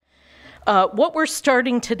What we're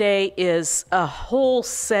starting today is a whole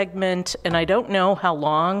segment, and I don't know how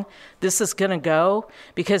long this is going to go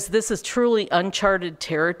because this is truly uncharted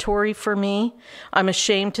territory for me. I'm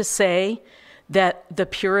ashamed to say that the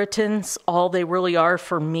Puritans, all they really are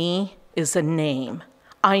for me is a name.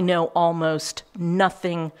 I know almost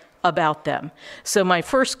nothing about them. So my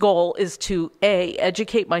first goal is to A,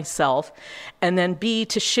 educate myself, and then B,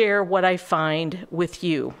 to share what I find with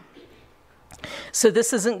you. So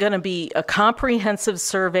this isn't going to be a comprehensive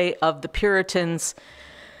survey of the Puritans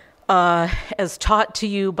as taught to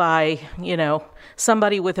you by,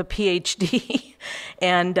 somebody with a PhD.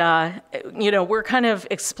 And, we're kind of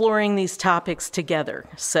exploring these topics together.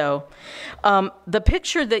 So the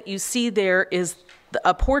picture that you see there is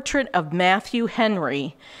a portrait of Matthew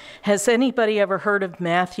Henry. Has anybody ever heard of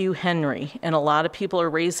Matthew Henry? And a lot of people are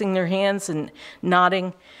raising their hands and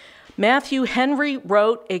nodding. Matthew Henry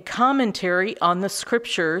wrote a commentary on the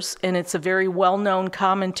scriptures, and it's a very well-known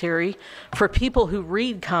commentary for people who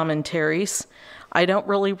read commentaries. I don't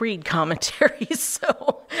really read commentaries,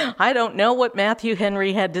 so I don't know what Matthew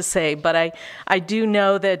Henry had to say, but I do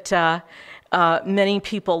know that many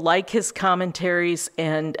people like his commentaries,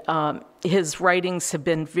 and his writings have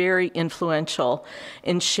been very influential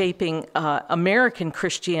in shaping American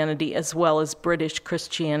Christianity as well as British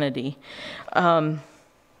Christianity.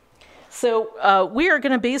 So we are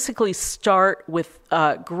going to basically start with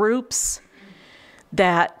groups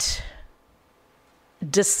that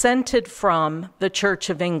dissented from the Church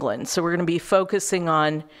of England. So we're going to be focusing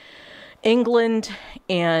on England,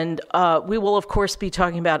 and we will, of course, be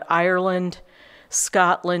talking about Ireland,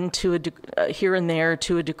 Scotland here and there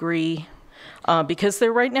to a degree, because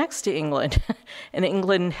they're right next to England. And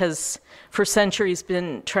England has, for centuries,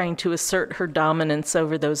 been trying to assert her dominance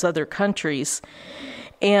over those other countries.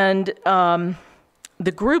 And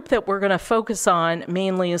the group that we're going to focus on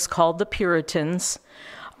mainly is called the Puritans.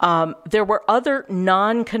 There were other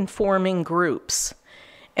non-conforming groups.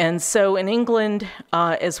 And so in England,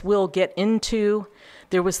 as we'll get into,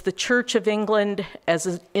 there was the Church of England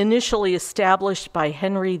as initially established by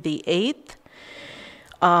Henry VIII.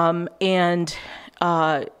 Again,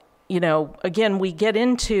 we get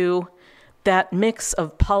into that mix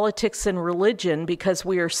of politics and religion because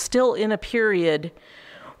we are still in a period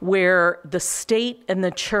where the state and the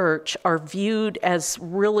church are viewed as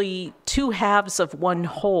really two halves of one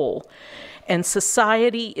whole. And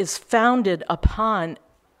society is founded upon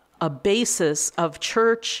a basis of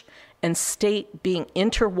church and state being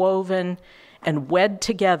interwoven and wed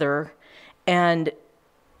together. And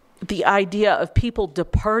the idea of people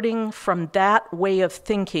departing from that way of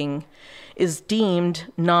thinking is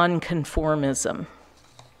deemed nonconformism.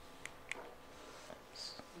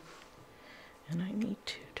 And I need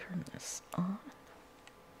to turn this on.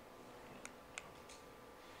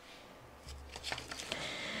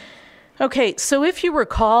 Okay, so if you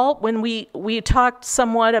recall, when we talked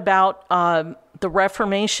somewhat about the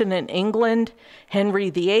Reformation in England, Henry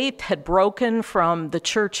VIII had broken from the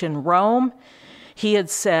church in Rome. He had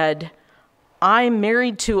said, I'm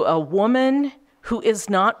married to a woman who is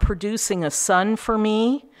not producing a son for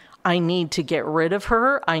me. I need to get rid of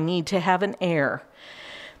her. I need to have an heir.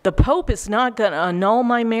 The Pope is not going to annul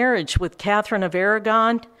my marriage with Catherine of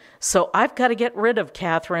Aragon, so I've got to get rid of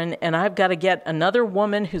Catherine, and I've got to get another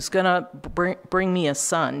woman who's going to bring me a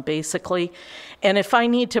son, basically. And if I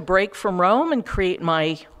need to break from Rome and create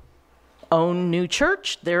my own new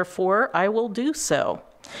church, therefore I will do so.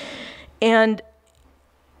 And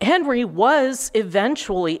Henry was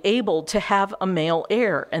eventually able to have a male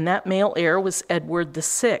heir, and that male heir was Edward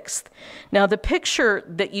VI. Now, the picture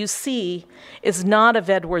that you see is not of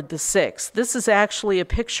Edward VI. This is actually a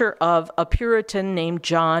picture of a Puritan named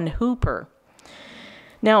John Hooper.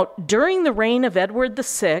 Now, during the reign of Edward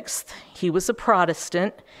VI, he was a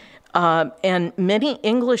Protestant, and many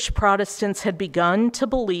English Protestants had begun to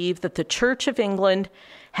believe that the Church of England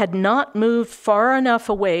had not moved far enough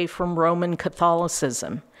away from Roman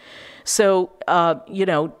Catholicism. So,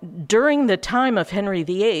 during the time of Henry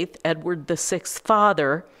VIII, Edward VI's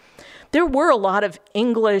father, there were a lot of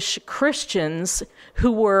English Christians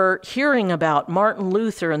who were hearing about Martin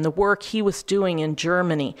Luther and the work he was doing in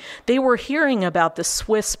Germany. They were hearing about the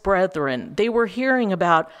Swiss Brethren. They were hearing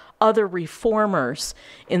about other reformers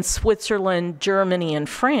in Switzerland, Germany, and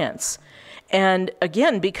France. And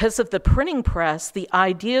again, because of the printing press, the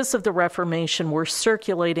ideas of the Reformation were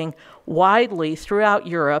circulating widely throughout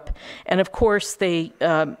Europe. And of course, they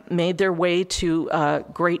made their way to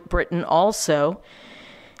Great Britain also.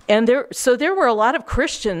 And there were a lot of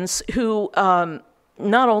Christians who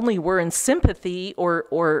not only were in sympathy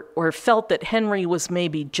or felt that Henry was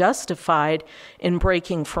maybe justified in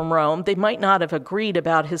breaking from Rome. They might not have agreed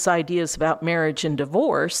about his ideas about marriage and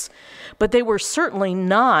divorce, but they were certainly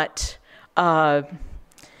not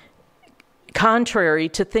contrary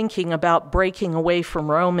to thinking about breaking away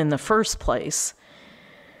from Rome in the first place.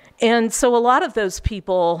 And so a lot of those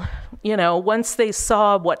people, once they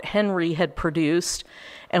saw what Henry had produced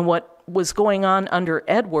and what was going on under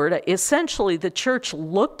Edward, essentially the church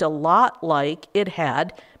looked a lot like it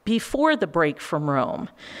had before the break from Rome.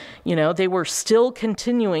 They were still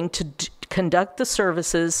continuing to conduct the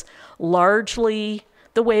services largely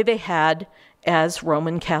the way they had as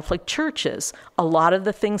Roman Catholic churches. A lot of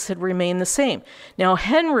the things had remained the same. Now,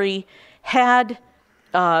 Henry had,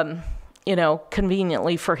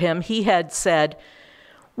 conveniently for him, he had said,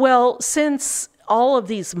 well, since all of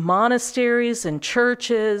these monasteries and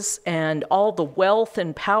churches and all the wealth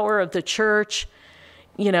and power of the church,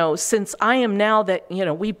 since I am now that,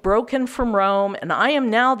 we've broken from Rome and I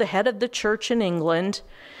am now the head of the church in England,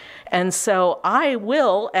 and so I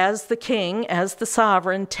will, as the king, as the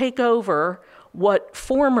sovereign, take over what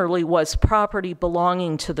formerly was property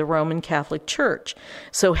belonging to the Roman Catholic Church.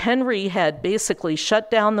 So Henry had basically shut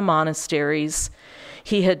down the monasteries.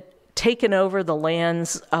 He had taken over the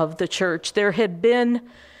lands of the church. There had been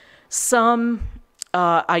some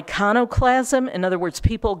iconoclasm, in other words,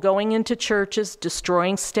 people going into churches,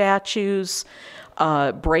 destroying statues,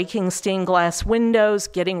 breaking stained glass windows,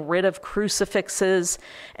 getting rid of crucifixes,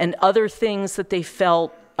 and other things that they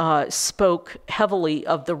felt spoke heavily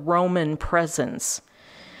of the Roman presence.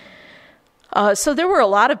 So there were a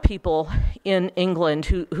lot of people in England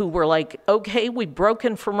who were like, okay, we've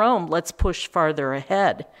broken from Rome, let's push farther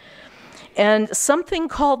ahead. And something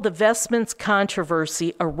called the Vestments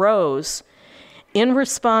Controversy arose in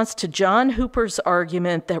response to John Hooper's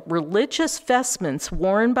argument that religious vestments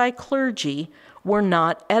worn by clergy were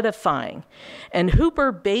not edifying. And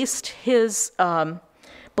Hooper based his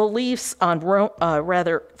beliefs on 1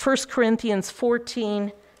 Corinthians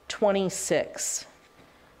 14:26.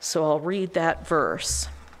 So I'll read that verse.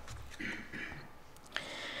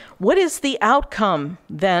 What is the outcome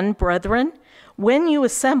then, brethren? When you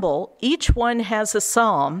assemble, each one has a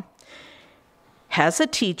psalm, has a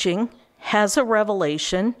teaching, has a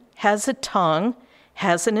revelation, has a tongue,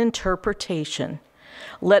 has an interpretation.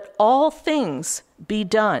 Let all things be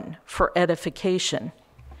done for edification.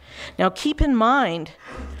 Now keep in mind,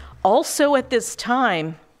 also at this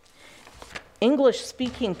time,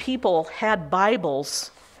 English-speaking people had Bibles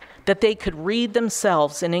that they could read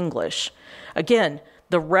themselves in English. Again,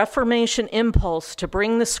 the Reformation impulse to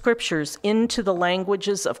bring the scriptures into the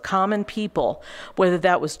languages of common people, whether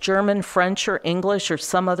that was German, French, or English, or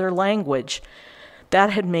some other language, that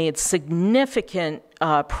had made significant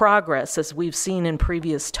progress, as we've seen in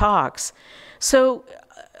previous talks. So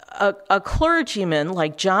a clergyman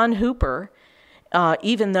like John Hooper,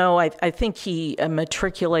 even though I think he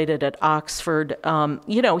matriculated at Oxford,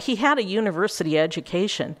 he had a university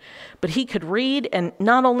education, but he could read, and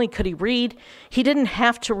not only could he read, he didn't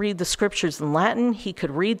have to read the scriptures in Latin, he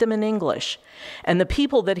could read them in English. And the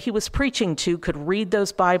people that he was preaching to could read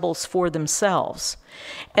those Bibles for themselves.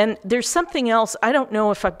 And there's something else, I don't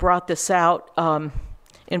know if I brought this out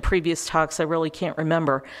in previous talks, I really can't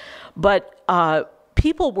remember, but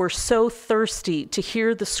people were so thirsty to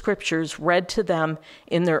hear the scriptures read to them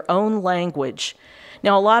in their own language.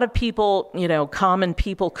 Now, a lot of people, common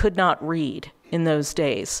people could not read in those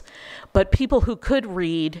days, but people who could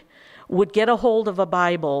read would get a hold of a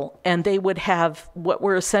Bible and they would have what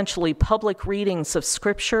were essentially public readings of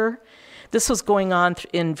scripture. This was going on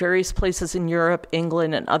in various places in Europe,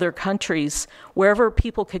 England, and other countries. Wherever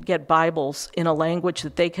people could get Bibles in a language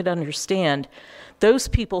that they could understand, those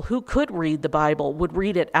people who could read the Bible would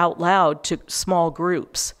read it out loud to small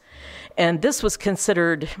groups. And this was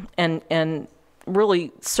considered and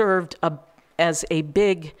really served as a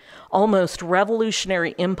big, almost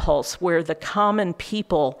revolutionary impulse where the common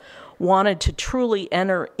people wanted to truly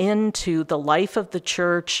enter into the life of the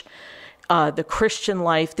church, the Christian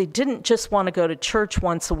life. They didn't just want to go to church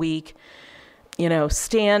once a week,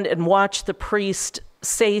 stand and watch the priest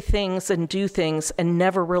say things and do things and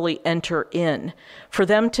never really enter in. For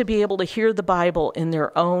them to be able to hear the Bible in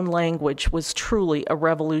their own language was truly a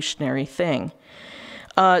revolutionary thing.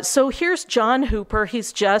 So here's John Hooper.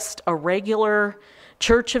 He's just a regular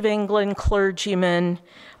Church of England clergyman,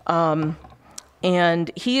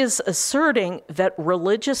 and he is asserting that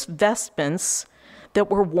religious vestments that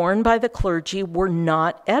were worn by the clergy were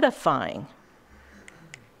not edifying.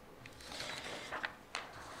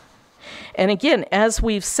 And again, as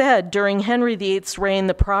we've said, during Henry VIII's reign,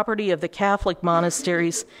 the property of the Catholic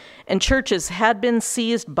monasteries and churches had been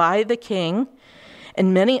seized by the king,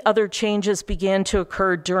 and many other changes began to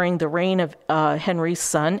occur during the reign of Henry's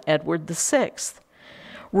son, Edward VI.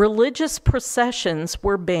 Religious processions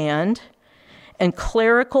were banned, and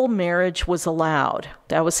clerical marriage was allowed.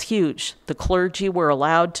 That was huge. The clergy were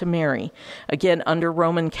allowed to marry. Again, under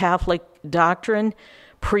Roman Catholic doctrine,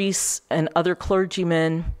 priests and other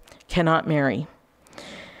clergymen cannot marry.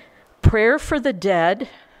 Prayer for the dead,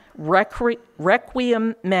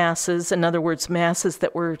 requiem masses, in other words, masses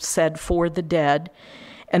that were said for the dead,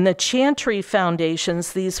 and the chantry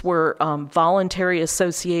foundations, these were voluntary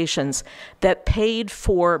associations that paid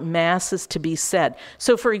for masses to be said.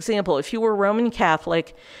 So, for example, if you were Roman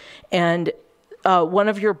Catholic and one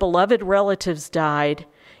of your beloved relatives died,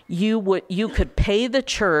 you could pay the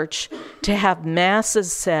church to have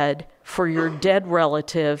masses said for your dead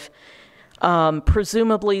relative,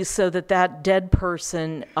 presumably so that that dead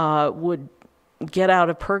person would get out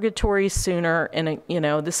of purgatory sooner. And,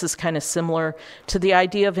 this is kind of similar to the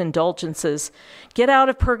idea of indulgences. Get out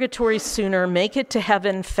of purgatory sooner, make it to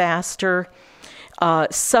heaven faster,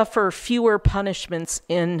 suffer fewer punishments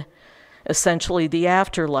in essentially the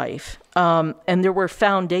afterlife. And there were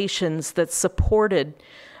foundations that supported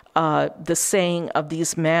the saying of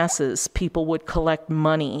these masses. People would collect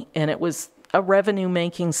money, and it was a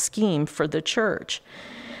revenue-making scheme for the church.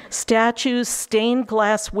 Statues, stained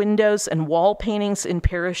glass windows, and wall paintings in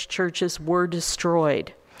parish churches were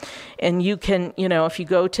destroyed. And you can, if you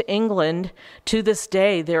go to England, to this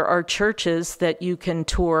day, there are churches that you can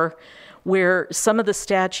tour where some of the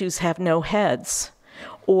statues have no heads,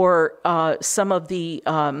 or some of the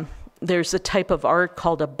there's a type of art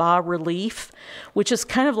called a bas-relief, which is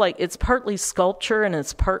kind of like, it's partly sculpture and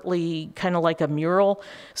it's partly kind of like a mural.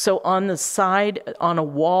 So on the side, on a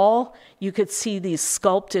wall, you could see these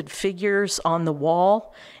sculpted figures on the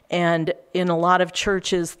wall. And in a lot of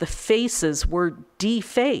churches, the faces were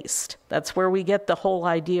defaced. That's where we get the whole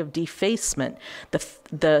idea of defacement.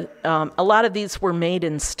 A lot of these were made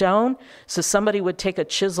in stone. So somebody would take a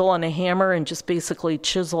chisel and a hammer and just basically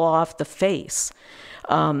chisel off the face.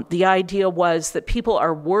 The idea was that people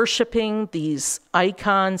are worshiping these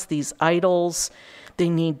icons, these idols. They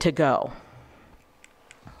need to go.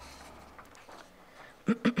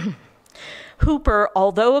 Hooper,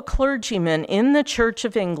 although a clergyman in the Church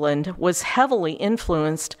of England, was heavily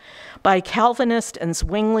influenced by Calvinist and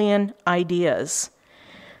Zwinglian ideas.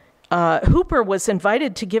 Hooper was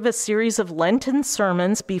invited to give a series of Lenten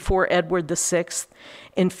sermons before Edward VI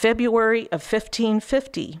in February of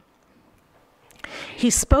 1550. He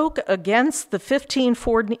spoke against the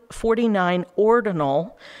 1549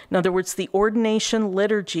 ordinal, in other words, the ordination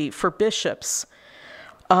liturgy for bishops,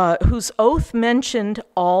 whose oath mentioned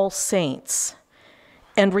all saints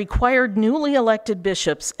and required newly elected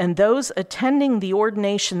bishops and those attending the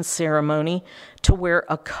ordination ceremony to wear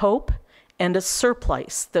a cope and a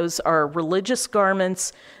surplice. Those are religious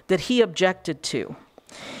garments that he objected to.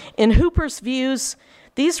 In Hooper's views,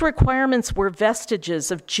 these requirements were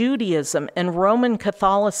vestiges of Judaism and Roman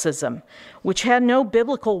Catholicism, which had no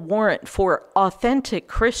biblical warrant for authentic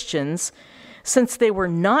Christians since they were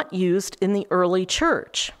not used in the early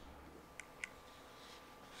church.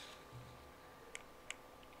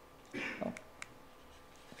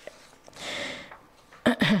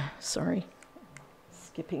 Sorry,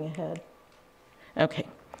 skipping ahead. Okay.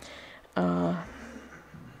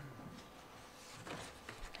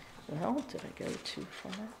 Well, did I go too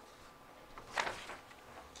far?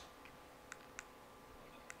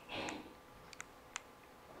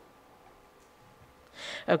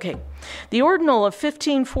 Okay. The Ordinal of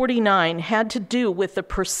 1549 had to do with the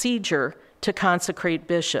procedure to consecrate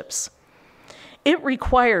bishops. It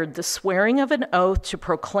required the swearing of an oath to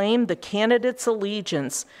proclaim the candidate's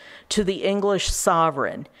allegiance to the English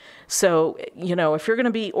sovereign. So, if you're going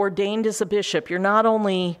to be ordained as a bishop, you're not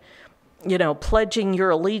only pledging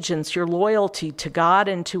your allegiance, your loyalty to God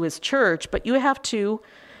and to his church, but you have to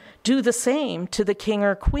do the same to the king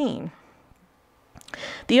or queen.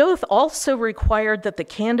 The oath also required that the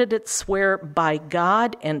candidate swear by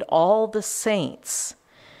God and all the saints.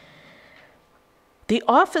 The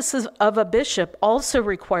office of a bishop also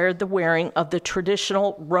required the wearing of the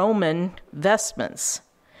traditional Roman vestments.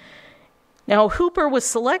 Now, Hooper was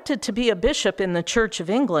selected to be a bishop in the Church of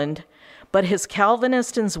England, but his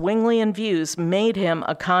Calvinist and Zwinglian views made him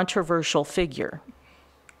a controversial figure.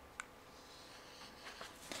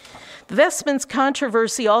 The vestments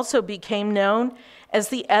controversy also became known as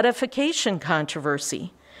the edification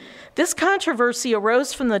controversy. This controversy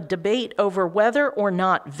arose from the debate over whether or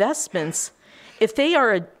not vestments, if they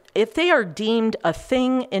are if they are deemed a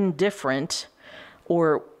thing indifferent,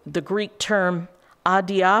 or the Greek term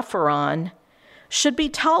adiaphoron, should be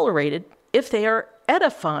tolerated if they are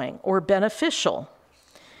edifying or beneficial.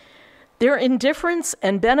 Their indifference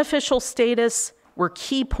and beneficial status were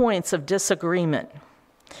key points of disagreement.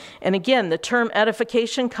 And again, the term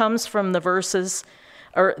edification comes from the verse in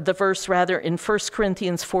 1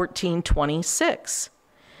 Corinthians 14:26.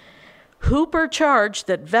 Huber charged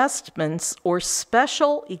that vestments or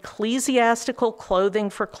special ecclesiastical clothing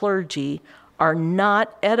for clergy are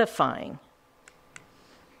not edifying.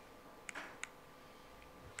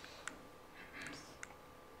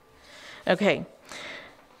 Okay,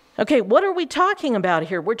 what are we talking about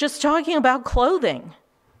here? We're just talking about clothing.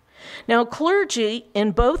 Now, clergy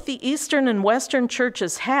in both the Eastern and Western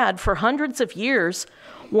churches had, for hundreds of years,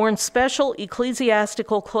 worn special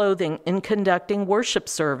ecclesiastical clothing in conducting worship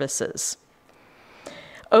services.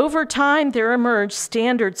 Over time, there emerged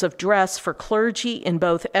standards of dress for clergy in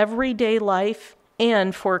both everyday life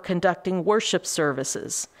and for conducting worship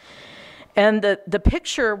services. And the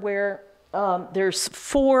picture where there's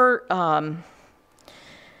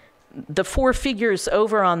the four figures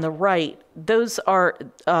over on the right, those are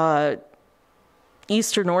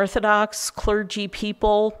Eastern Orthodox clergy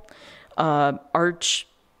people, I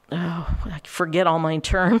forget all my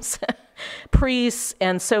terms, priests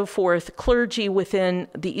and so forth, clergy within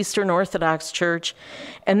the Eastern Orthodox Church.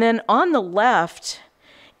 And then on the left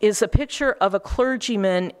is a picture of a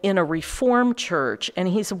clergyman in a Reformed church, and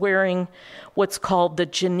he's wearing what's called the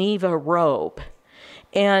Geneva robe.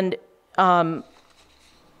 And some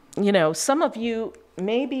of you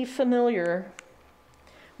may be familiar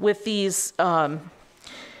with these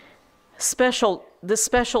this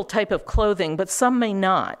special type of clothing, but some may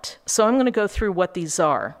not. So I'm going to go through what these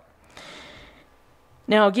are.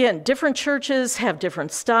 Now, again, different churches have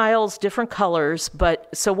different styles, different colors,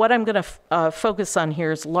 so what I'm going to focus on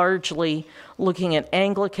here is largely looking at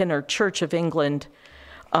Anglican or Church of England.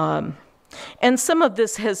 And some of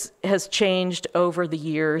this has changed over the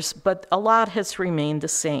years, but a lot has remained the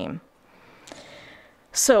same.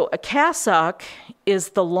 So a cassock is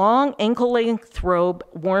the long ankle-length robe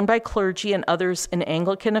worn by clergy and others in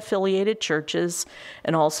Anglican-affiliated churches,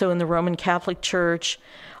 and also in the Roman Catholic Church,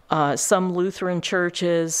 some Lutheran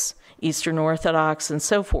churches, Eastern Orthodox, and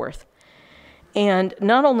so forth. And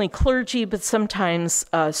not only clergy, but sometimes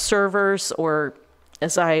servers, or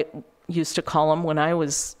as I used to call them when I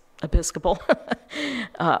was Episcopal,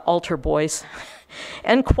 altar boys,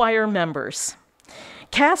 and choir members.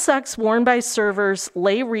 Cassocks worn by servers,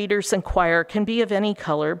 lay readers, and choir can be of any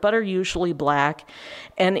color, but are usually black.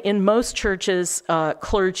 And in most churches,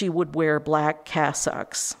 clergy would wear black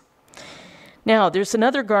cassocks. Now, there's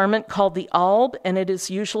another garment called the alb, and it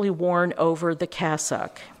is usually worn over the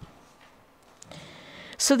cassock.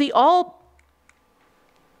 So the alb,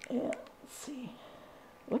 let's see,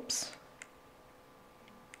 whoops.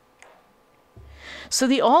 So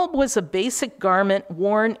the alb was a basic garment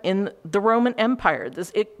worn in the Roman Empire.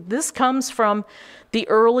 This comes from the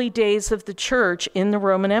early days of the church in the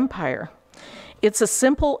Roman Empire. It's a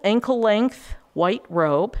simple ankle-length white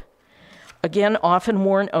robe, again, often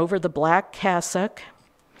worn over the black cassock.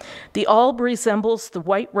 The alb resembles the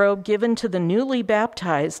white robe given to the newly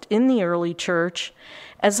baptized in the early church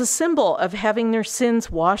as a symbol of having their sins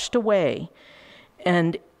washed away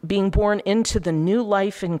and being born into the new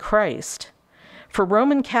life in Christ. For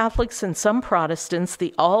Roman Catholics and some Protestants,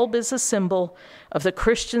 the alb is a symbol of the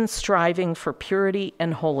Christian striving for purity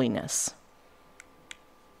and holiness.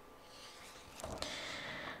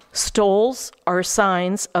 Stoles are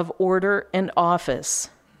signs of order and office.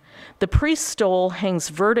 The priest's stole hangs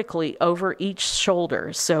vertically over each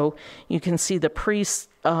shoulder, so you can see the priest,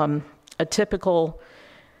 a typical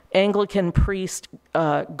Anglican priest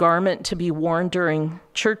garment to be worn during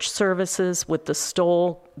church services with the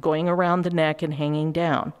stole going around the neck and hanging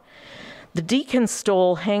down. The deacon's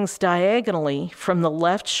stole hangs diagonally from the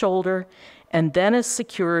left shoulder and then is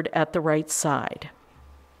secured at the right side.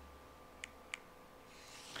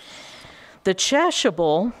 The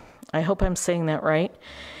chasuble, I hope I'm saying that right,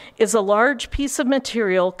 is a large piece of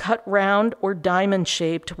material cut round or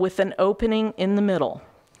diamond-shaped with an opening in the middle.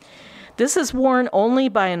 This is worn only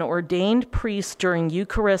by an ordained priest during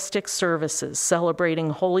Eucharistic services, celebrating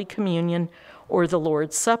Holy Communion or the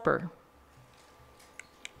Lord's Supper.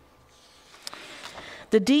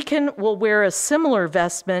 The deacon will wear a similar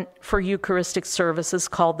vestment for Eucharistic services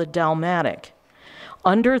called the dalmatic.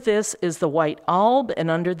 Under this is the white alb,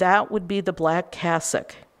 and under that would be the black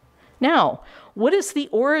cassock. Now, what is the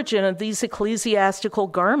origin of these ecclesiastical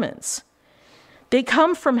garments? They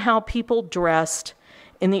come from how people dressed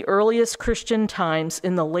in the earliest Christian times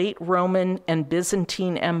in the late Roman and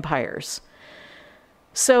Byzantine empires.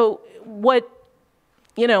 So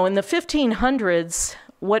in the 1500s,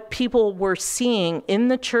 what people were seeing in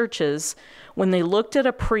the churches when they looked at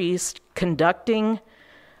a priest conducting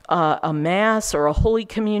a mass or a Holy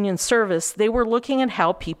Communion service, they were looking at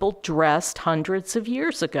how people dressed hundreds of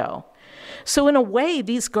years ago. So in a way,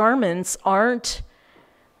 these garments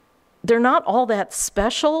they're not all that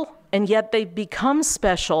special, and yet they've become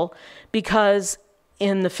special because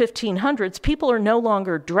in the 1500s, people are no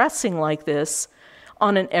longer dressing like this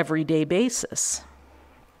on an everyday basis.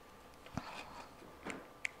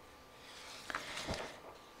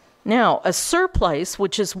 Now, a surplice,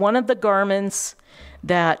 which is one of the garments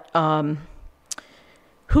that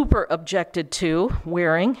Hooper objected to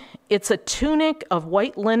wearing, it's a tunic of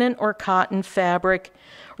white linen or cotton fabric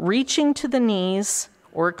reaching to the knees,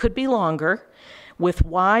 or it could be longer, with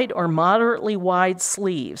wide or moderately wide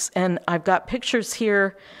sleeves. And I've got pictures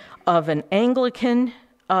here of an Anglican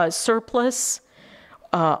surplice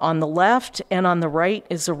on the left, and on the right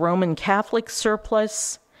is a Roman Catholic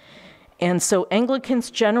surplice. And so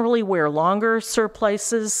Anglicans generally wear longer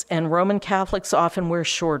surplices, and Roman Catholics often wear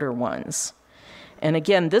shorter ones. And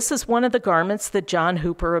again, this is one of the garments that John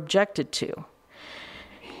Hooper objected to.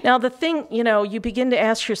 Now the thing, you begin to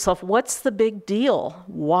ask yourself, what's the big deal?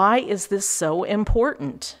 Why is this so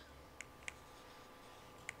important?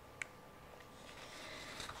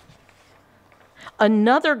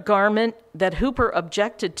 Another garment that Hooper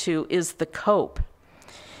objected to is the cope.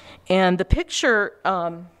 And the picture,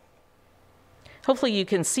 hopefully you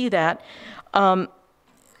can see that.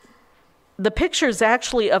 The picture is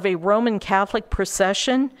actually of a Roman Catholic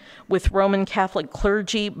procession with Roman Catholic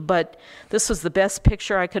clergy, but this was the best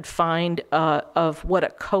picture I could find of what a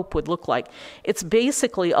cope would look like. It's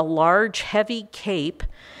basically a large, heavy cape,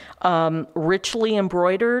 richly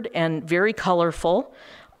embroidered and very colorful,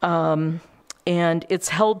 and it's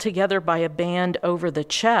held together by a band over the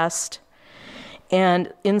chest.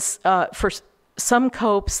 And for some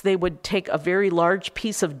copes, they would take a very large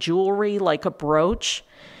piece of jewelry, like a brooch,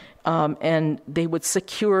 and they would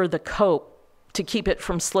secure the cope to keep it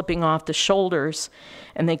from slipping off the shoulders,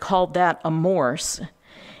 and they called that a morse.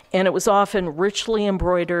 And it was often richly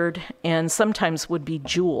embroidered and sometimes would be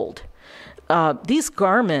jeweled. These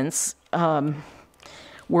garments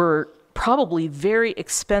were probably very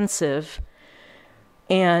expensive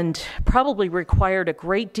and probably required a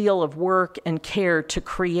great deal of work and care to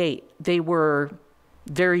create. They were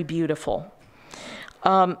very beautiful.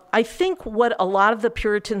 I think what a lot of the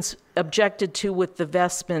Puritans objected to with the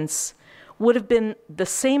vestments would have been the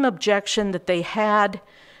same objection that they had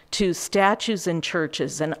to statues in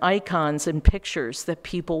churches and icons and pictures that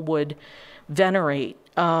people would venerate.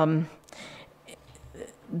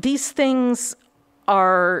 These things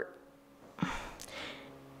are,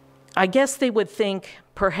 I guess they would think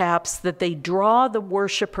perhaps that they draw the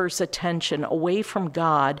worshiper's attention away from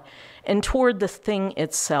God and toward the thing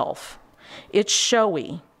itself. It's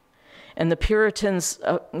showy. And the Puritans,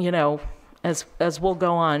 as we'll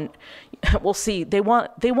go on, we'll see, they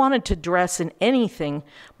wanted to dress in anything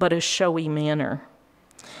but a showy manner.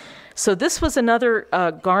 So this was another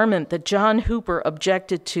garment that John Hooper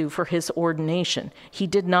objected to for his ordination. He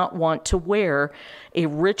did not want to wear a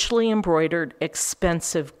richly embroidered,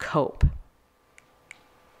 expensive cope.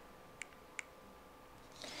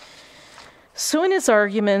 So in his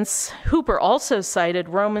arguments, Hooper also cited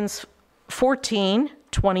Romans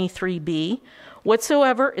 14:23b,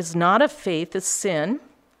 whatsoever is not of faith is sin.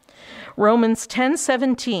 Romans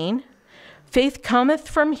 10:17, faith cometh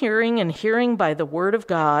from hearing, and hearing by the word of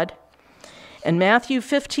God. And Matthew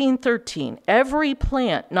 15:13, every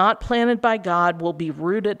plant not planted by God will be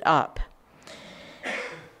rooted up.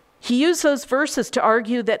 He used those verses to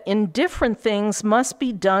argue that indifferent things must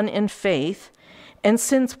be done in faith, and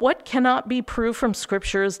since what cannot be proved from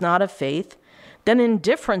Scripture is not of faith, then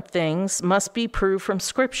indifferent things must be proved from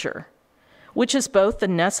Scripture, which is both the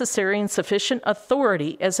necessary and sufficient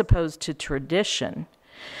authority as opposed to tradition.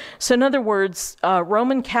 So in other words,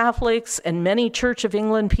 Roman Catholics and many Church of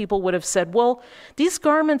England people would have said, well, these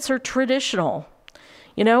garments are traditional.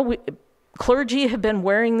 Clergy have been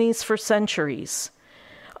wearing these for centuries.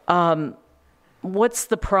 What's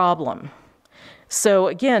the problem? So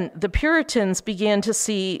again, the Puritans began to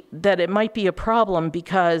see that it might be a problem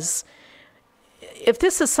because if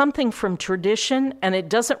this is something from tradition and it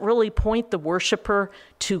doesn't really point the worshiper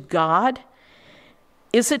to God,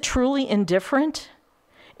 is it truly indifferent?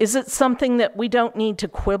 Is it something that we don't need to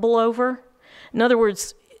quibble over? In other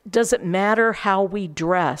words, does it matter how we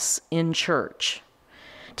dress in church?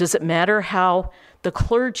 Does it matter how the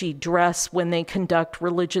clergy dress when they conduct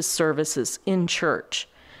religious services in church.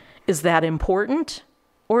 Is that important,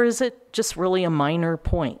 or is it just really a minor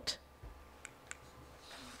point?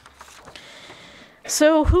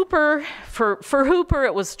 So Hooper, for Hooper,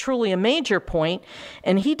 it was truly a major point,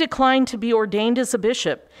 and he declined to be ordained as a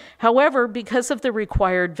bishop. However, because of the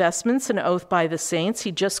required vestments and oath by the saints,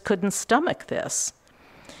 he just couldn't stomach this.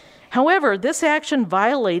 However, this action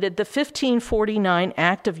violated the 1549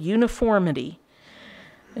 Act of Uniformity.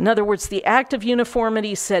 In other words, the Act of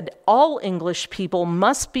Uniformity said all English people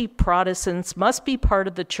must be Protestants, must be part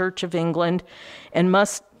of the Church of England, and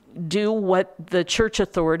must do what the church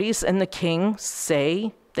authorities and the king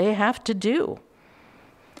say they have to do.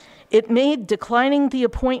 It made declining the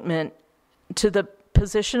appointment to the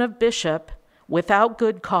position of bishop without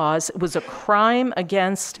good cause. It was a crime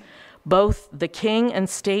against both the king and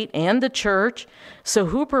state and the church, so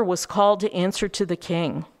Hooper was called to answer to the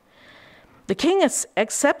king. The king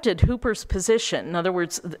accepted Hooper's position. In other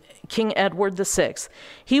words, King Edward VI.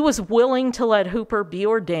 He was willing to let Hooper be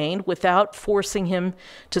ordained without forcing him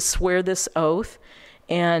to swear this oath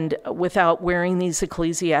and without wearing these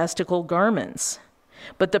ecclesiastical garments.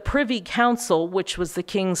 But the Privy Council, which was the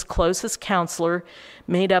king's closest counselor,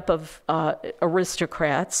 made up of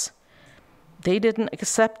aristocrats, they didn't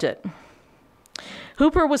accept it.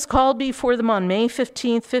 Hooper was called before them on May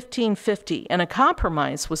 15, 1550, and a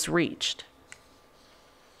compromise was reached.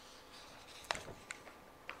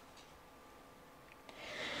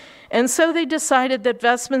 And so they decided that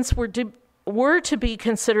vestments were to be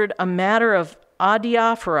considered a matter of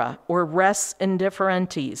adiaphora, or res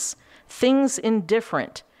indifferentes, things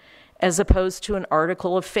indifferent, as opposed to an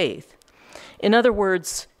article of faith. In other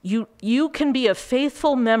words, you can be a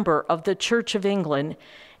faithful member of the Church of England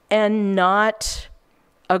and not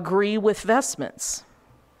agree with vestments.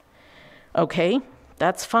 Okay,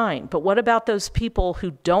 that's fine. But what about those people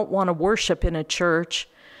who don't want to worship in a church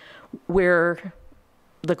where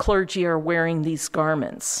the clergy are wearing these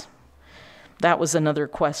garments? That was another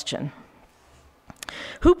question.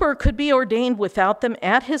 Hooper could be ordained without them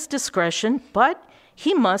at his discretion, but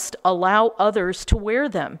he must allow others to wear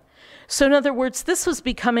them. So in other words, this was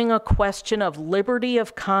becoming a question of liberty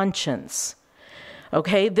of conscience.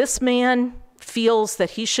 Okay, this man feels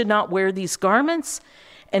that he should not wear these garments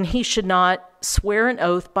and he should not swear an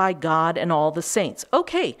oath by God and all the saints.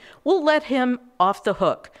 Okay, we'll let him off the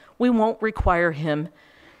hook. We won't require him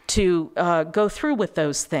to go through with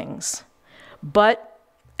those things. But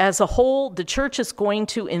as a whole, the church is going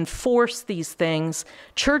to enforce these things.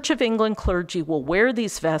 Church of England clergy will wear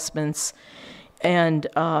these vestments, and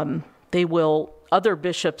other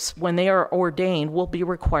bishops, when they are ordained, will be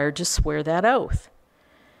required to swear that oath.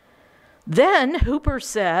 Then Hooper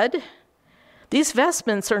said, these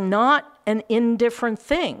vestments are not an indifferent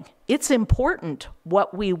thing. It's important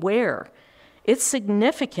what we wear. It's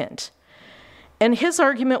significant. And his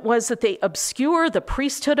argument was that they obscure the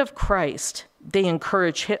priesthood of Christ. They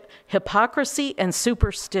encourage hypocrisy and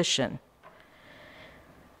superstition.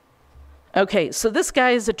 Okay, so this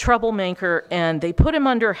guy is a troublemaker, and they put him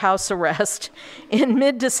under house arrest in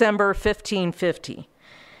mid-December 1550.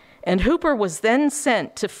 And Hooper was then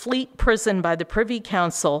sent to Fleet Prison by the Privy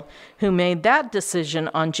Council, who made that decision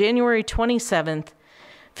on January 27th,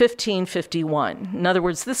 1551. In other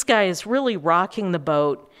words, this guy is really rocking the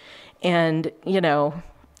boat. And,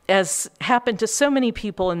 as happened to so many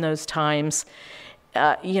people in those times,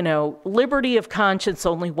 liberty of conscience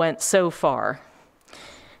only went so far.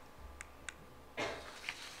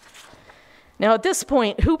 Now, at this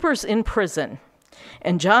point, Hooper's in prison,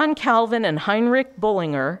 and John Calvin and Heinrich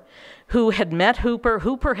Bullinger, who had met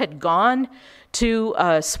Hooper had gone to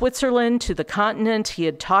Switzerland, to the continent. He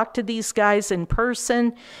had talked to these guys in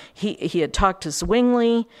person. He had talked to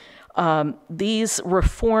Zwingli. These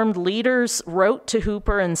reformed leaders wrote to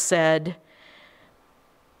Hooper and said,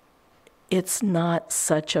 it's not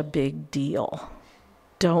such a big deal.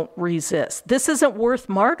 Don't resist. This isn't worth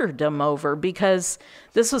martyrdom over, because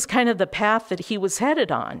this was kind of the path that he was headed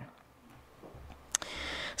on.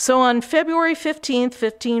 So on February 15th,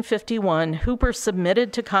 1551, Hooper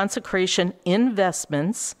submitted to consecration in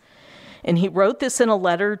vestments, and he wrote this in a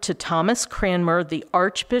letter to Thomas Cranmer, the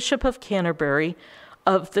Archbishop of Canterbury,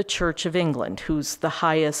 of the Church of England, who's the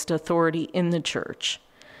highest authority in the church.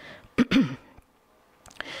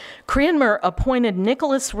 Cranmer appointed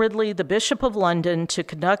Nicholas Ridley, the Bishop of London, to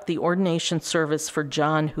conduct the ordination service for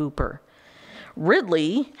John Hooper.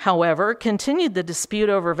 Ridley, however, continued the dispute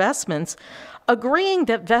over vestments, agreeing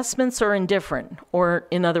that vestments are indifferent, or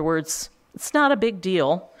in other words, it's not a big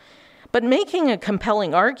deal, but making a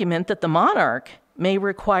compelling argument that the monarch may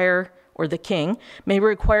require or the king, may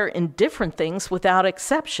require indifferent things without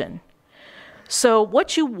exception. So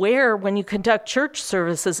what you wear when you conduct church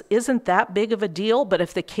services isn't that big of a deal, but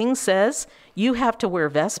if the king says you have to wear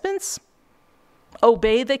vestments,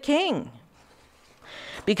 obey the king.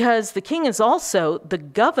 Because the king is also the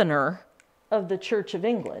governor of the Church of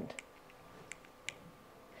England.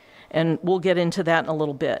 And we'll get into that in a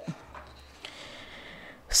little bit.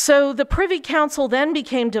 So the Privy Council then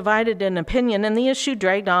became divided in opinion, and the issue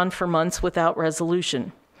dragged on for months without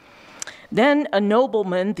resolution. Then a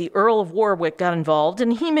nobleman, the Earl of Warwick, got involved,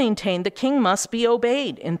 and he maintained the king must be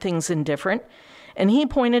obeyed in things indifferent, and he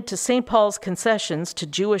pointed to St. Paul's concessions to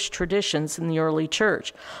Jewish traditions in the early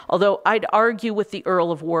church. Although I'd argue with the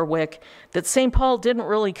Earl of Warwick that St. Paul didn't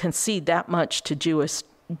really concede that much to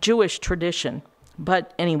Jewish tradition.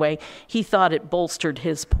 But anyway, he thought it bolstered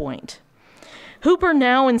his point. Hooper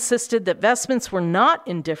now insisted that vestments were not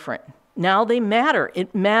indifferent. Now they matter.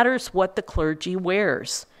 It matters what the clergy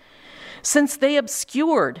wears. Since they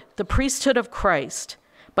obscured the priesthood of Christ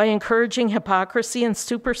by encouraging hypocrisy and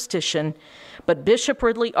superstition, but Bishop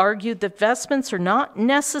Ridley argued that vestments are not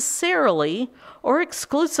necessarily or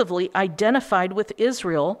exclusively identified with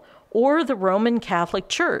Israel or the Roman Catholic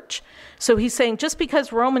Church. So he's saying just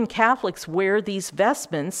because Roman Catholics wear these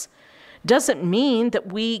vestments doesn't mean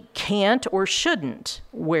that we can't or shouldn't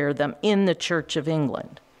wear them in the Church of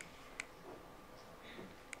England.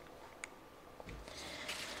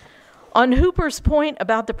 On Hooper's point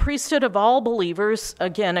about the priesthood of all believers,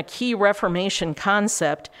 again, a key Reformation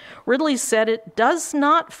concept, Ridley said it does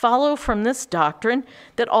not follow from this doctrine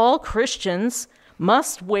that all Christians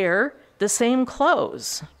must wear the same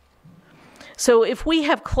clothes. So if we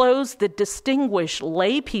have clothes that distinguish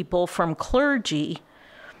lay people from clergy,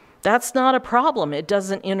 that's not a problem. It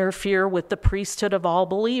doesn't interfere with the priesthood of all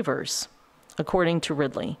believers, according to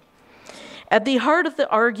Ridley. At the heart of the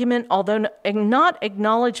argument, although not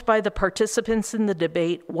acknowledged by the participants in the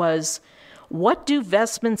debate, was what do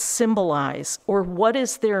vestments symbolize, or what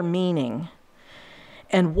is their meaning?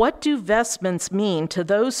 And what do vestments mean to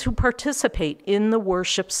those who participate in the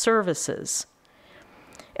worship services?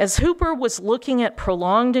 As Hooper was looking at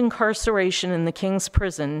prolonged incarceration in the king's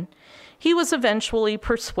prison, he was eventually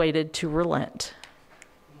persuaded to relent.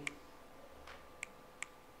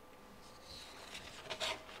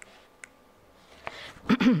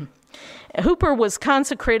 Hooper was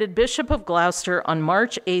consecrated Bishop of Gloucester on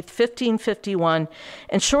March 8, 1551,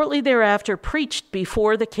 and shortly thereafter preached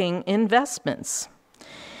before the king in vestments.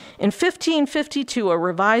 In 1552, a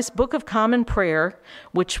revised Book of Common Prayer,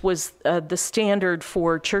 which was the standard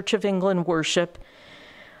for Church of England worship,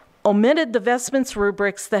 omitted the vestments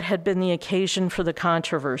rubrics that had been the occasion for the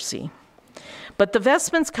controversy. But the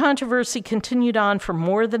vestments controversy continued on for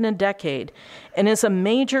more than a decade and is a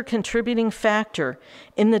major contributing factor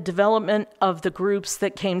in the development of the groups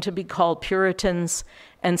that came to be called Puritans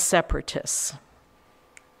and Separatists.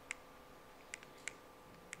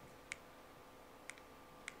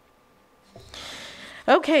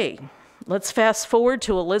 Okay, let's fast forward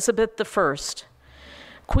to Elizabeth I.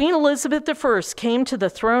 Queen Elizabeth I came to the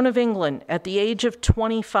throne of England at the age of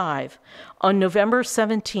 25 on November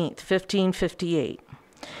 17, 1558.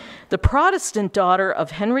 The Protestant daughter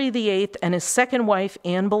of Henry VIII and his second wife,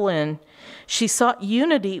 Anne Boleyn, she sought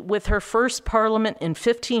unity with her first parliament in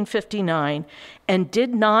 1559 and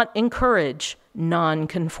did not encourage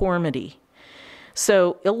nonconformity.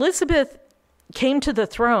 So Elizabeth came to the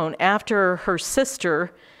throne after her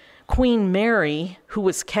sister, Queen Mary, who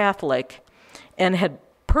was Catholic and had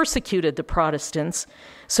persecuted the Protestants.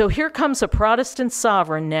 So here comes a Protestant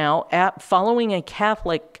sovereign now following a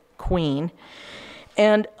Catholic queen.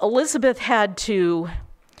 And Elizabeth had to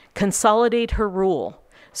consolidate her rule.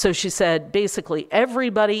 So she said, basically,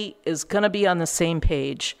 everybody is going to be on the same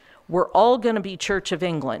page. We're all going to be Church of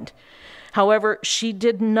England. However, she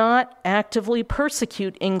did not actively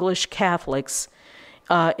persecute English Catholics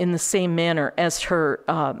in the same manner as her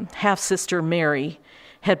half-sister Mary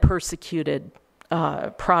had persecuted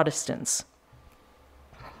Protestants.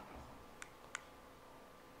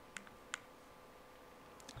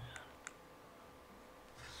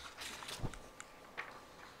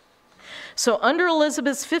 So under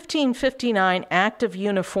Elizabeth's 1559 Act of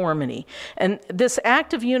Uniformity, and this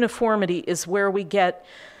Act of Uniformity is where we get,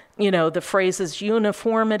 the phrases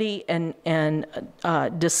uniformity and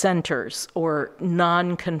dissenters or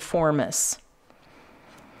nonconformists.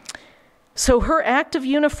 So her Act of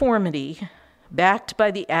Uniformity, backed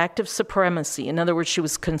by the Act of Supremacy, in other words, she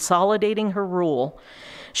was consolidating her rule.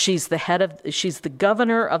 She's the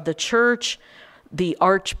governor of the church. The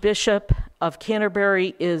Archbishop of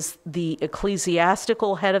Canterbury is the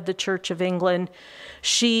ecclesiastical head of the Church of England.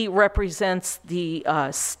 She represents the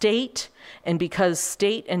state, and because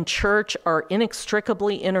state and church are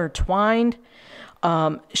inextricably intertwined,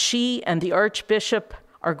 she and the Archbishop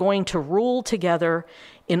are going to rule together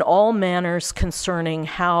in all manners concerning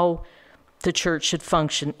how the church should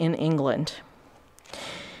function in England.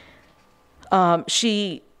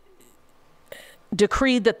 She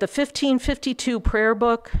decreed that the 1552 prayer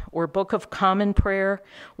book, or Book of Common Prayer,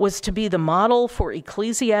 was to be the model for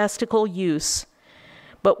ecclesiastical use,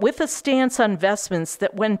 but with a stance on vestments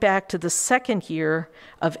that went back to the second year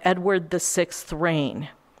of Edward VI's reign.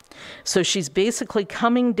 So she's basically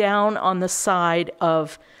coming down on the side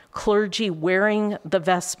of clergy wearing the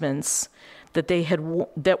vestments that they had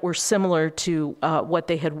that were similar to what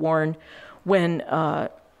they had worn when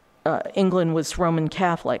England was Roman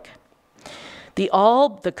Catholic. The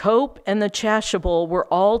alb, the cope, and the chasuble were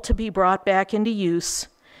all to be brought back into use,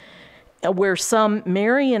 where some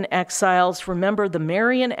Marian exiles, remember the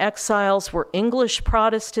Marian exiles were English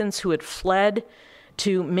Protestants who had fled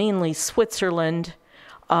to mainly Switzerland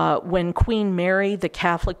when Queen Mary, the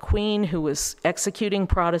Catholic queen who was executing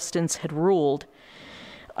Protestants, had ruled.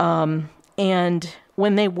 And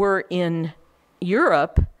when they were in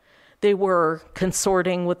Europe, they were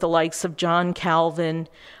consorting with the likes of John Calvin,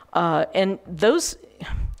 and those,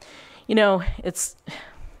 it's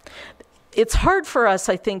hard for us,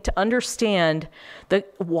 I think, to understand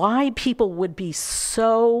why people would be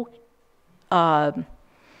so riled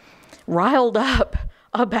up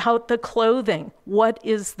about the clothing. What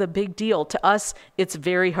is the big deal? To us, it's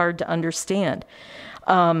very hard to understand.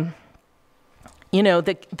 The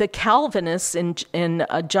Calvinists in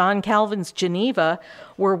John Calvin's Geneva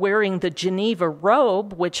were wearing the Geneva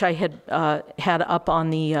robe, which I had had up on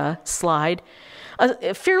the slide.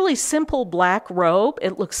 A fairly simple black robe.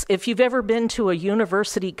 It looks, if you've ever been to a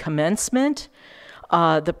university commencement,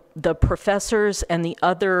 the professors and the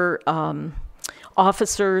other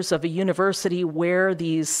officers of a university wear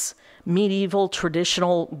these medieval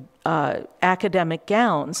traditional academic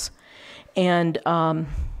gowns. And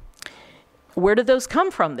where do those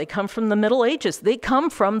come from? They come from the Middle Ages. They come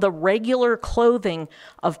from the regular clothing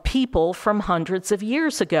of people from hundreds of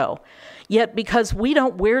years ago. Yet because we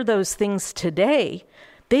don't wear those things today,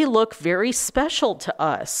 they look very special to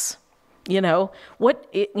us.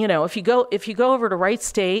 If you go over to Wright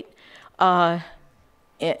State,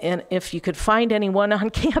 and if you could find anyone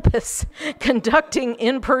on campus conducting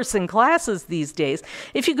in-person classes these days,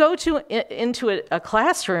 if you go into a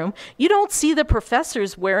classroom, you don't see the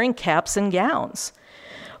professors wearing caps and gowns.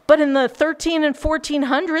 But in the 13 and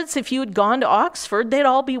 1400s, if you had gone to Oxford, they'd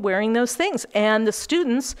all be wearing those things. And the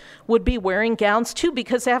students would be wearing gowns too,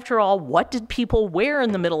 because after all, what did people wear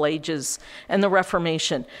in the Middle Ages and the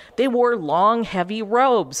Reformation? They wore long, heavy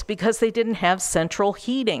robes because they didn't have central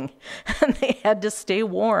heating and they had to stay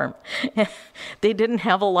warm. They didn't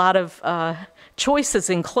have a lot of choices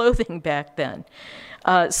in clothing back then.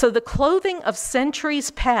 So the clothing of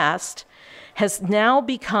centuries past has now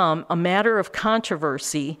become a matter of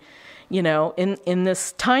controversy, in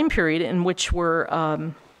this time period in which we're,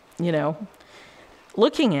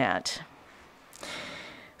 looking at.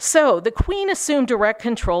 So the Queen assumed direct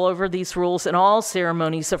control over these rules and all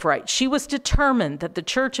ceremonies of rite. She was determined that the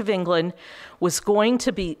Church of England was going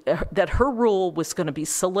to be, that her rule was going to be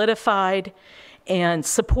solidified and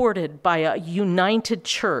supported by a united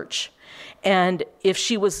church. And if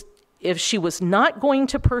she was not going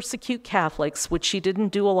to persecute Catholics, which she didn't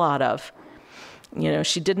do a lot of,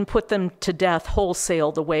 she didn't put them to death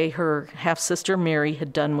wholesale the way her half-sister Mary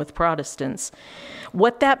had done with Protestants.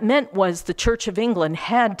 What that meant was the Church of England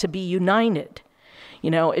had to be united.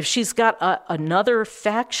 If she's got another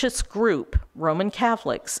factious group, Roman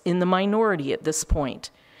Catholics, in the minority at this point,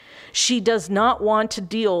 she does not want to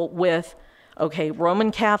deal with,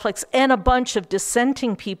 Roman Catholics and a bunch of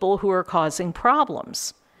dissenting people who are causing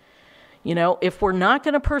problems. If we're not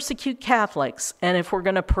going to persecute Catholics, and if we're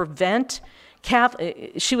going to prevent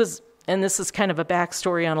she was, and this is kind of a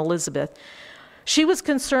backstory on Elizabeth, she was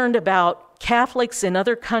concerned about Catholics in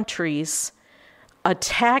other countries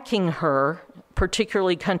attacking her,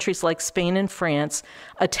 particularly countries like Spain and France,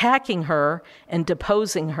 attacking her and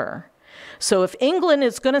deposing her. So if England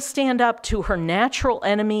is going to stand up to her natural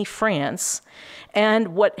enemy, France, and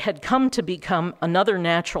what had come to become another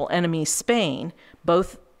natural enemy, Spain,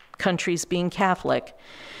 both countries being Catholic,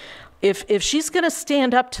 if she's going to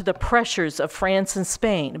stand up to the pressures of France and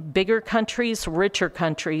Spain, bigger countries, richer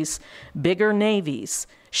countries, bigger navies,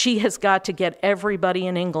 she has got to get everybody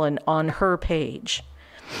in England on her page.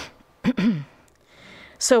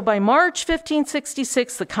 So by March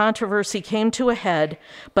 1566, the controversy came to a head,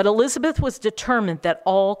 but Elizabeth was determined that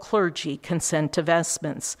all clergy consent to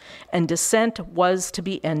vestments, and dissent was to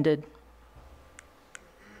be ended.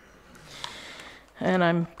 And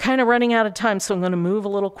I'm kind of running out of time, so I'm going to move a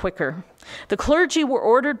little quicker. The clergy were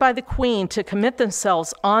ordered by the Queen to commit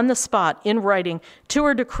themselves on the spot in writing to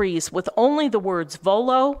her decrees with only the words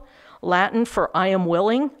volo, Latin for I am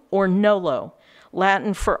willing, or nolo,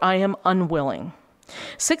 Latin for I am unwilling.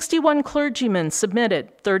 61 clergymen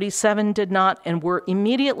submitted, 37 did not, and were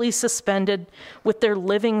immediately suspended with their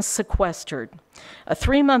livings sequestered. A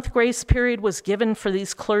 3-month grace period was given for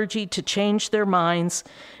these clergy to change their minds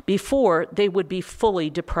before they would be fully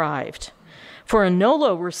deprived. For a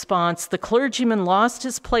nolo response, the clergyman lost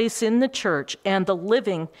his place in the church and the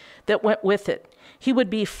living that went with it. He would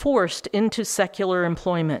be forced into secular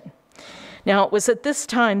employment. Now, it was at this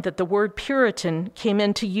time that the word Puritan came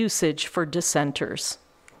into usage for dissenters.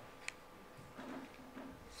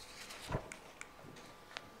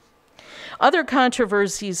 Other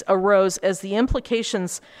controversies arose as the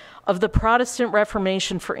implications of the Protestant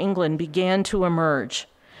Reformation for England began to emerge.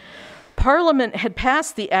 Parliament had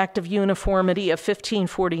passed the Act of Uniformity of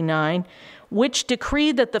 1549, which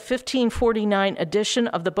decreed that the 1549 edition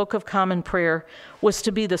of the Book of Common Prayer was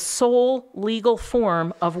to be the sole legal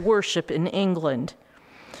form of worship in England.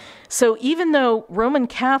 So even though Roman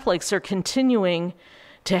Catholics are continuing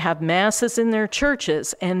to have masses in their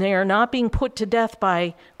churches and they are not being put to death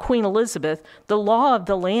by Queen Elizabeth, the law of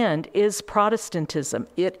the land is Protestantism.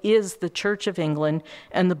 It is the Church of England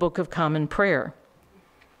and the Book of Common Prayer.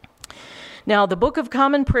 Now, the Book of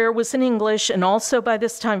Common Prayer was in English, and also by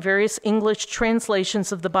this time, various English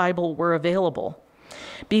translations of the Bible were available.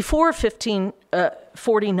 Before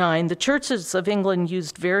 1549, the churches of England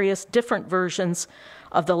used various different versions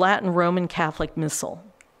of the Latin Roman Catholic Missal.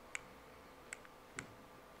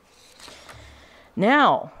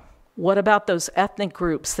 Now, what about those ethnic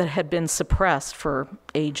groups that had been suppressed for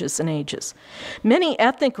ages and ages? Many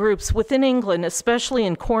ethnic groups within England, especially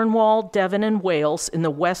in Cornwall, Devon, and Wales, in the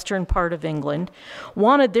western part of England,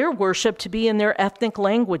 wanted their worship to be in their ethnic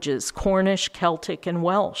languages, Cornish, Celtic, and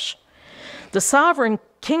Welsh. The sovereign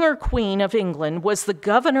king or queen of England was the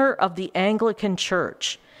governor of the Anglican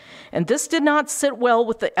Church, and this did not sit well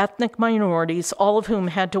with the ethnic minorities, all of whom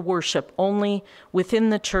had to worship only within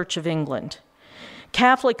the Church of England.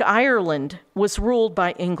 Catholic Ireland was ruled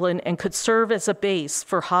by England and could serve as a base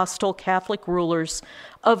for hostile Catholic rulers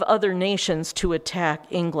of other nations to attack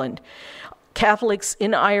England. Catholics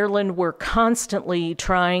in Ireland were constantly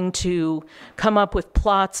trying to come up with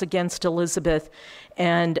plots against Elizabeth,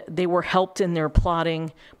 and they were helped in their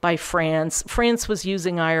plotting by France. France was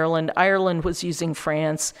using Ireland. Ireland was using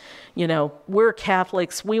France. You know, we're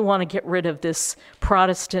Catholics. We want to get rid of this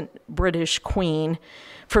Protestant British queen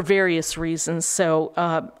for various reasons. So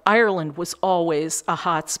Ireland was always a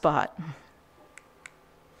hot spot.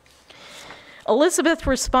 Elizabeth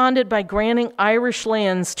responded by granting Irish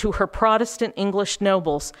lands to her Protestant English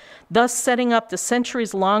nobles, thus setting up the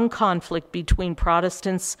centuries-long conflict between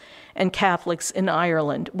Protestants and Catholics in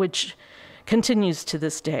Ireland, which continues to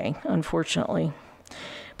this day, unfortunately.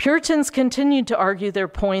 Puritans continued to argue their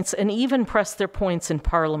points and even press their points in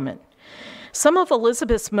Parliament. Some of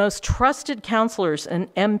Elizabeth's most trusted counselors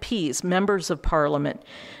and MPs, members of Parliament,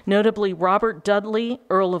 notably Robert Dudley,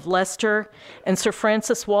 Earl of Leicester, and Sir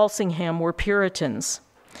Francis Walsingham, were Puritans.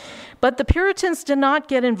 But the Puritans did not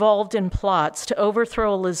get involved in plots to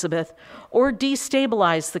overthrow Elizabeth or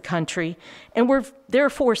destabilize the country, and were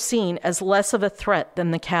therefore seen as less of a threat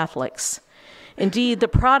than the Catholics. Indeed, the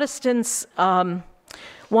Protestants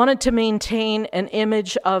wanted to maintain an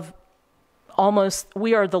image of almost,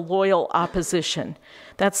 we are the loyal opposition.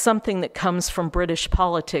 That's something that comes from British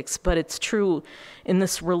politics, but it's true in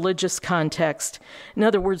this religious context. In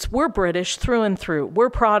other words, we're British through and through. We're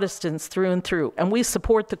Protestants through and through, and we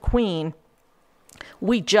support the Queen.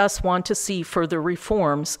 We just want to see further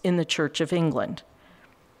reforms in the Church of England.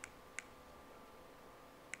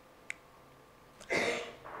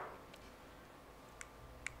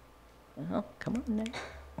 Well, come on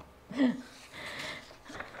now.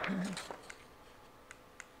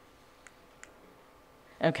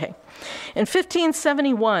 Okay. In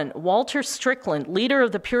 1571, Walter Strickland, leader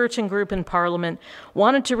of the Puritan group in Parliament,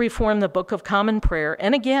 wanted to reform the Book of Common Prayer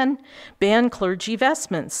and again ban clergy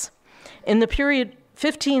vestments. In the period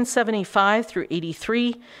 1575 through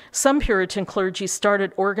 83, some Puritan clergy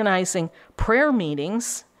started organizing prayer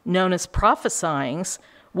meetings known as prophesyings,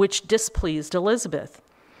 which displeased Elizabeth.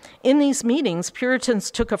 In these meetings,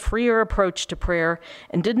 Puritans took a freer approach to prayer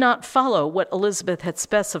and did not follow what Elizabeth had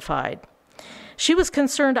specified. She was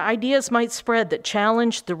concerned ideas might spread that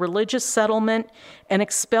challenged the religious settlement and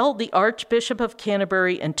expelled the Archbishop of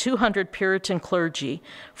Canterbury and 200 Puritan clergy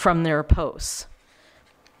from their posts.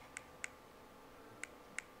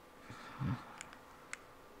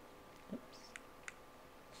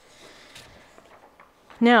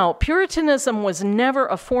 Now, Puritanism was never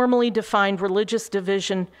a formally defined religious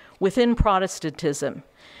division within Protestantism.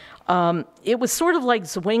 It was sort of like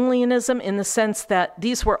Zwinglianism in the sense that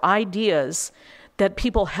these were ideas that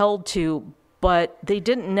people held to, but they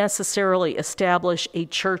didn't necessarily establish a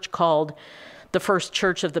church called the First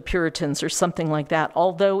Church of the Puritans or something like that,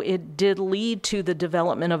 although it did lead to the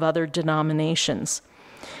development of other denominations.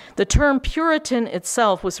 The term Puritan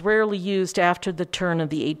itself was rarely used after the turn of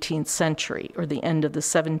the 18th century or the end of the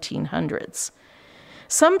 1700s.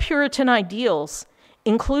 Some Puritan ideals,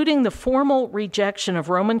 including the formal rejection of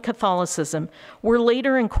Roman Catholicism, were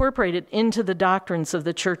later incorporated into the doctrines of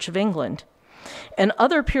the Church of England. And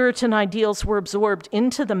other Puritan ideals were absorbed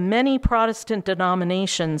into the many Protestant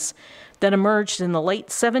denominations that emerged in the late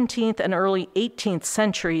 17th and early 18th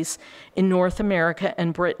centuries in North America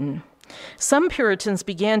and Britain. Some Puritans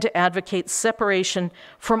began to advocate separation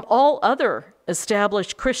from all other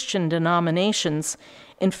established Christian denominations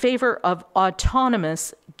in favor of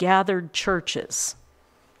autonomous gathered churches.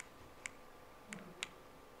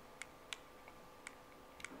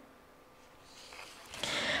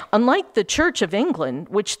 Unlike the Church of England,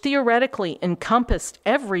 which theoretically encompassed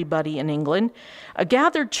everybody in England, a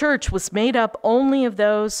gathered church was made up only of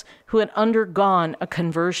those who had undergone a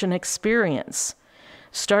conversion experience.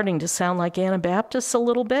 Starting to sound like Anabaptists a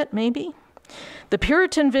little bit, maybe? The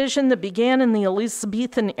Puritan vision that began in the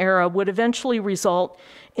Elizabethan era would eventually result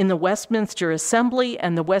in the Westminster Assembly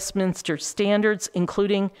and the Westminster Standards,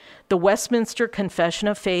 including the Westminster Confession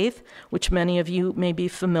of Faith, which many of you may be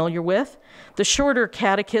familiar with, the Shorter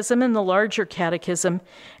Catechism and the Larger Catechism,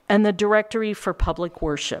 and the Directory for Public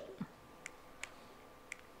Worship.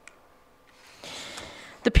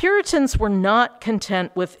 The Puritans were not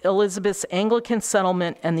content with Elizabeth's Anglican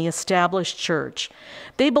settlement and the established church.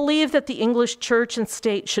 They believed that the English church and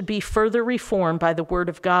state should be further reformed by the word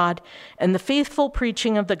of God and the faithful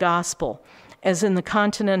preaching of the gospel, as in the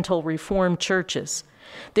continental Reformed churches.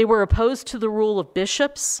 They were opposed to the rule of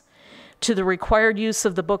bishops, to the required use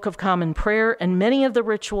of the Book of Common Prayer, and many of the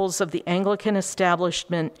rituals of the Anglican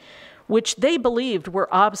establishment, which they believed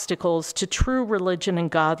were obstacles to true religion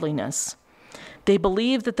and godliness. They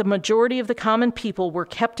believed that the majority of the common people were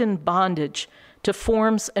kept in bondage to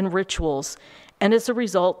forms and rituals, and as a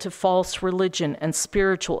result to false religion and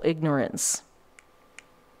spiritual ignorance.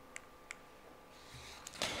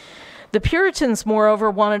 The Puritans,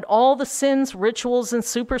 moreover, wanted all the sins, rituals, and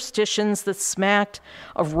superstitions that smacked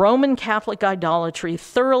of Roman Catholic idolatry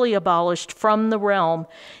thoroughly abolished from the realm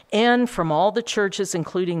and from all the churches,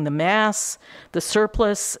 including the Mass, the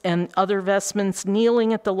surplice, and other vestments,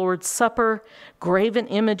 kneeling at the Lord's Supper, graven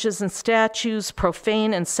images and statues,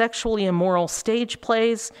 profane and sexually immoral stage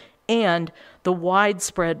plays, and the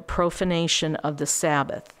widespread profanation of the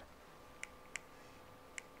Sabbath.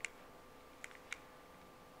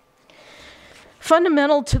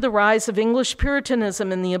 Fundamental to the rise of English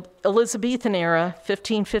Puritanism in the Elizabethan era,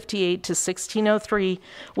 1558 to 1603,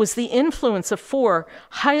 was the influence of four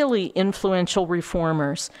highly influential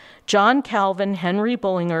reformers: John Calvin, Henry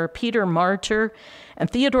Bullinger, Peter Martyr, and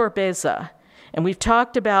Theodore Beza. And we've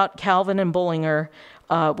talked about Calvin and Bullinger.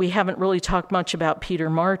 We haven't really talked much about Peter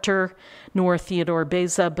Martyr nor Theodore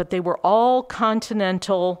Beza, but they were all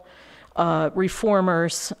continental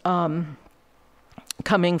reformers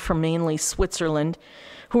coming from mainly Switzerland,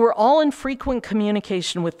 who were all in frequent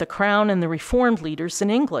communication with the crown and the Reformed leaders in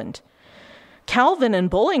England. Calvin and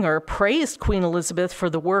Bullinger praised Queen Elizabeth for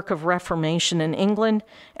the work of Reformation in England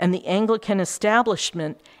and the Anglican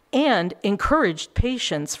establishment and encouraged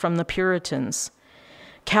patience from the Puritans.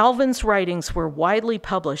 Calvin's writings were widely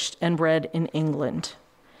published and read in England.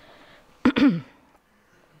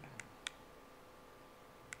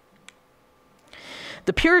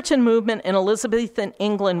 The Puritan movement in Elizabethan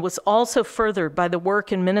England was also furthered by the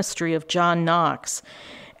work and ministry of John Knox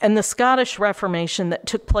and the Scottish Reformation that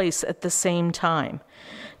took place at the same time.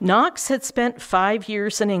 Knox had spent 5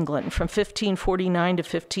 years in England from 1549 to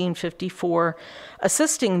 1554,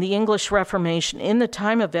 assisting the English Reformation in the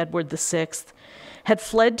time of Edward VI, had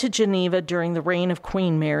fled to Geneva during the reign of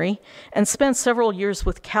Queen Mary and spent several years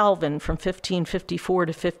with Calvin from 1554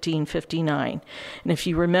 to 1559. And if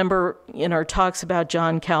you remember in our talks about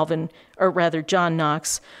John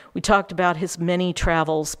Knox, we talked about his many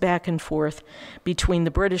travels back and forth between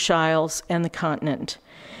the British Isles and the continent.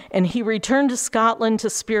 And he returned to Scotland to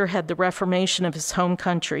spearhead the Reformation of his home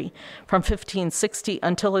country from 1560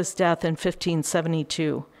 until his death in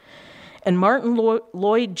 1572. And Martin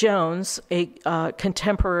Lloyd-Jones, a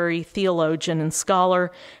contemporary theologian and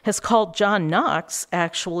scholar, has called John Knox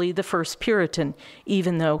actually the first Puritan,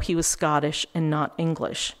 even though he was Scottish and not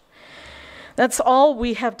English. That's all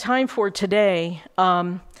we have time for today.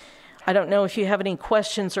 I don't know if you have any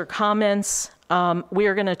questions or comments. We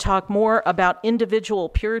are going to talk more about individual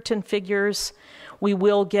Puritan figures. We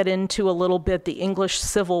will get into a little bit the English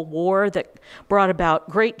Civil War that brought about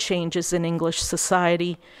great changes in English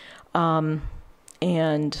society.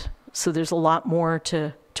 And so there's a lot more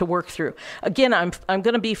to work through. Again, I'm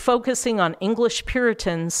going to be focusing on English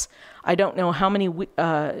Puritans. I don't know how many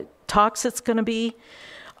talks it's going to be,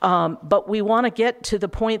 but we want to get to the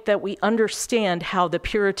point that we understand how the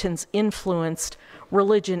Puritans influenced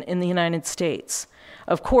religion in the United States.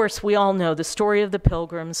 Of course, we all know the story of the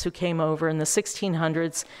Pilgrims who came over in the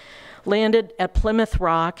 1600s, landed at Plymouth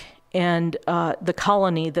Rock and the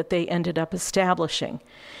colony that they ended up establishing.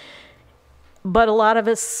 But a lot of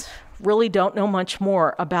us really don't know much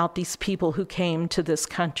more about these people who came to this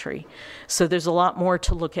country. So there's a lot more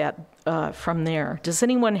to look at from there. Does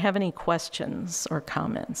anyone have any questions or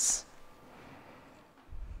comments?